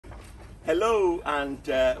Hello and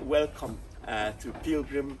welcome to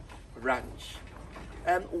Pilgrim Ranch.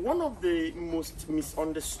 One of the most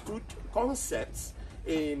misunderstood concepts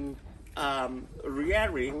in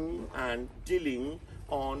rearing and dealing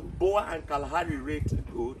on Boer and Kalahari red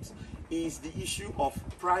goats is the issue of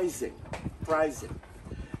pricing.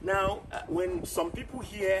 Now, when some people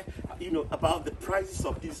hear, about the prices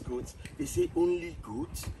of these goats, they say only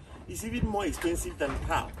goat is even more expensive than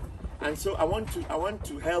cow. And so I want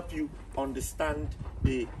to help you understand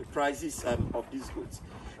the prices of these goats.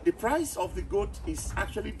 The price of the goat is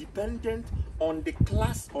actually dependent on the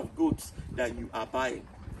class of goats that you are buying.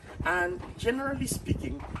 And generally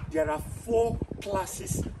speaking, there are four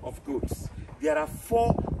classes of goats.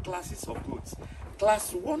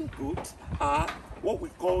 Class 1 goats are what we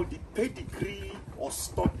call the pedigree or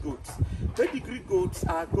stud goats. Pedigree goats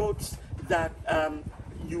are goats that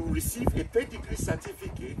you receive a pedigree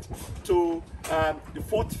certificate to the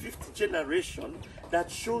 4th, 5th generation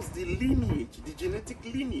that shows the lineage, the genetic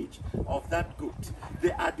lineage of that goat.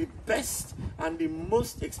 They are the best and the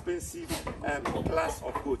most expensive class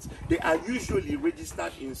of goats. They are usually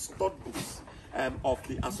registered in stud books of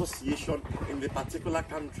the association in the particular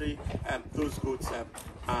country those goats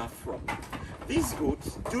are from. These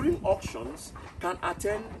goats, during auctions, can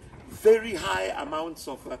attain very high amounts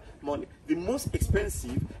of money. The most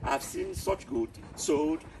expensive I've seen such goat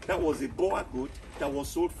sold, that was a Boer goat that was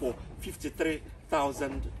sold for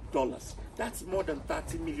 $53,000. That's more than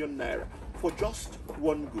 30 million naira for just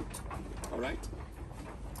one goat. All right.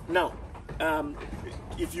 Now,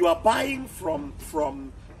 if you are buying from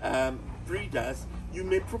breeders, you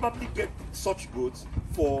may probably get such goats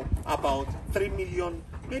for about 3 million,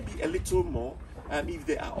 maybe a little more, if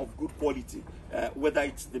they are of good quality, whether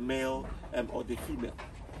it's the male or the female.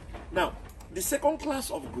 Now, the second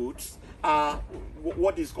class of goats are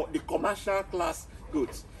what is called the commercial class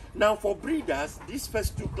goats. Now, for breeders, these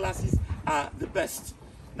first two classes are the best.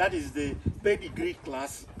 That is the pedigree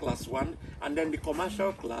class 1, and then the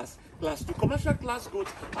commercial class 2. Commercial class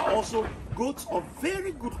goats are also goats of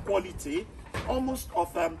very good quality, almost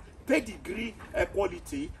of pedigree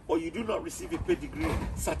quality, or you do not receive a pedigree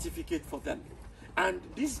certificate for them. And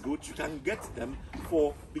these goats, you can get them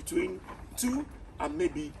for between 2 and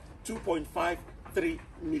maybe 2.53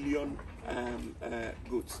 million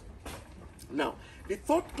goats. Now, the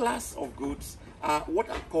third class of goats are what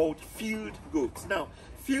are called field goats. Now,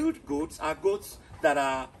 field goats are goats that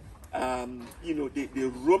are, they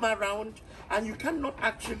roam around, and you cannot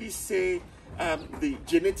actually say the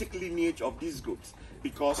genetic lineage of these goats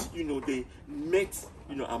because, they mate,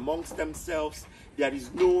 amongst themselves. There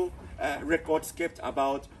is no records kept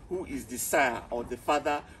about who is the sire or the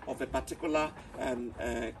father of a particular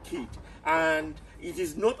kid. And it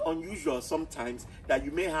is not unusual sometimes that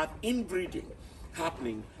you may have inbreeding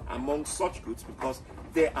happening among such goats because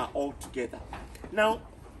they are all together. Now,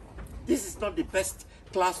 this is not the best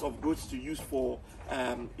class of goats to use for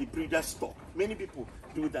a breeder stock. Many people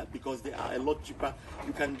do that because they are a lot cheaper.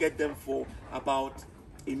 You can get them for about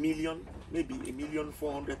 1 million, maybe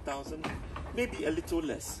 1,400,000, maybe a little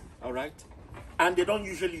less. All right, and they don't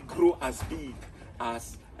usually grow as big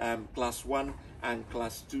as class 1 and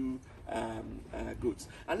class 2 goats.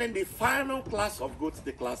 And then the final class of goats,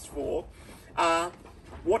 the class 4, are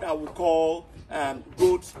what I would call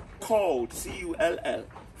goats culled, C-U-L-L,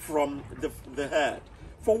 from the herd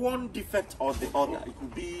for one defect or the other. It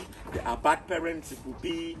could be they are bad parents, it could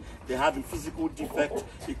be they have a physical defect,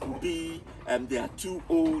 it could be they are too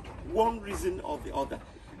old, one reason or the other.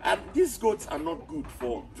 These goats are not good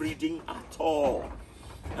for breeding at all.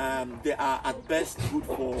 They are at best good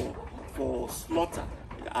for slaughter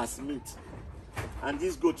as meat. And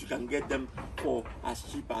these goats, you can get them for as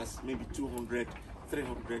cheap as maybe 200,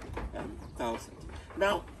 300,000.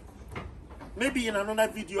 Now, maybe in another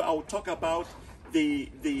video, I will talk about the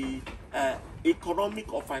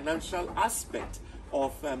economic or financial aspect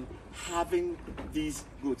of having these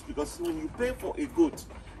goats. Because when you pay for a goat,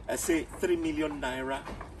 say 3 million naira,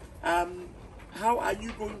 how are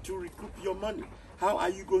you going to recoup your money? How are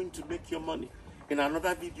you going to make your money? In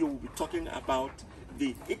another video, we'll be talking about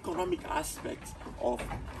the economic aspect of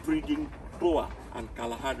breeding Boer and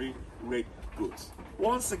Kalahari red goats.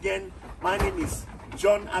 Once again, my name is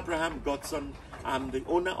John Abraham Godson. I'm the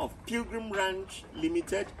owner of Pilgrim Ranch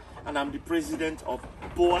Limited, and I'm the president of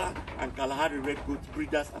Boer and Kalahari Red Goat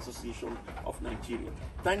Breeders Association of Nigeria.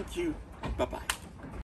 Thank you, and bye-bye.